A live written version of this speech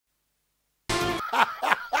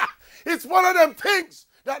It's one of them things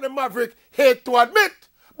that the Maverick hate to admit,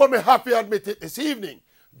 but me happy to admit it this evening.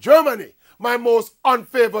 Germany, my most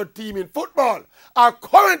unfavored team in football, are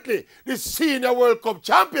currently the Senior World Cup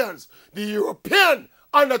champions, the European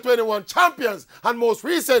Under-21 champions, and most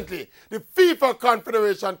recently, the FIFA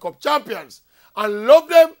Confederation Cup champions. And love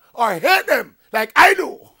them or hate them like I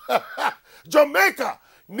do. Jamaica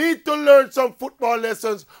need to learn some football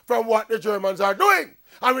lessons from what the Germans are doing.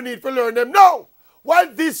 And we need to learn them now.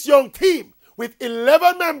 While this young team, with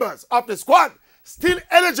 11 members of the squad, still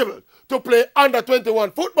eligible to play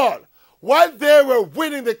under-21 football, while they were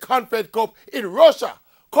winning the Confed Cup in Russia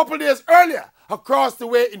a couple days earlier across the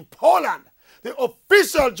way in Poland, the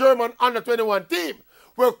official German under-21 team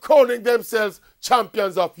were crowning themselves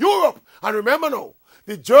champions of Europe. And remember now,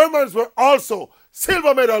 the Germans were also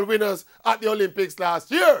silver medal winners at the Olympics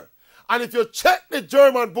last year. And if you check the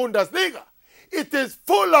German Bundesliga, it is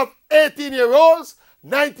full of 18-year-olds,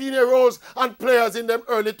 19-year-olds, and players in their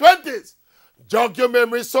early 20s. Jog your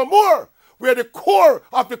memory some more, where the core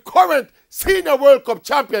of the current Senior World Cup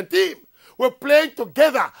champion team were playing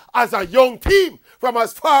together as a young team from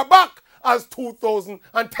as far back as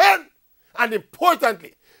 2010. And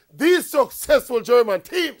importantly, these successful German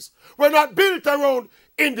teams were not built around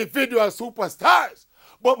individual superstars,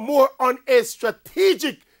 but more on a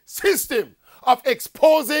strategic system of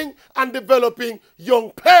exposing and developing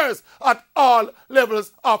young players at all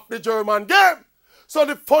levels of the German game. So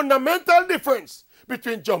the fundamental difference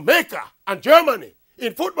between Jamaica and Germany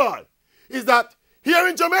in football is that here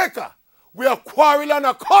in Jamaica, we are quarreling and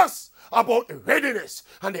a cuss about the readiness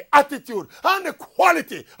and the attitude and the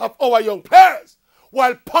quality of our young players,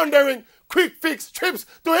 while pondering quick fix trips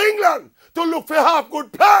to England to look for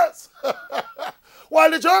half-good players.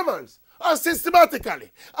 While the Germans are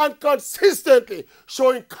systematically and consistently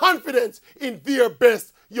showing confidence in their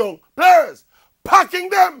best young players, packing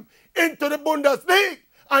them into the Bundesliga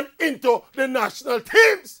and into the national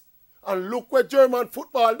teams. And look where German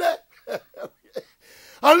football there.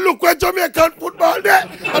 And look where Jamaican football there.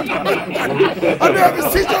 And never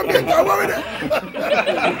see Jamaica, what with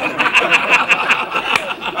it?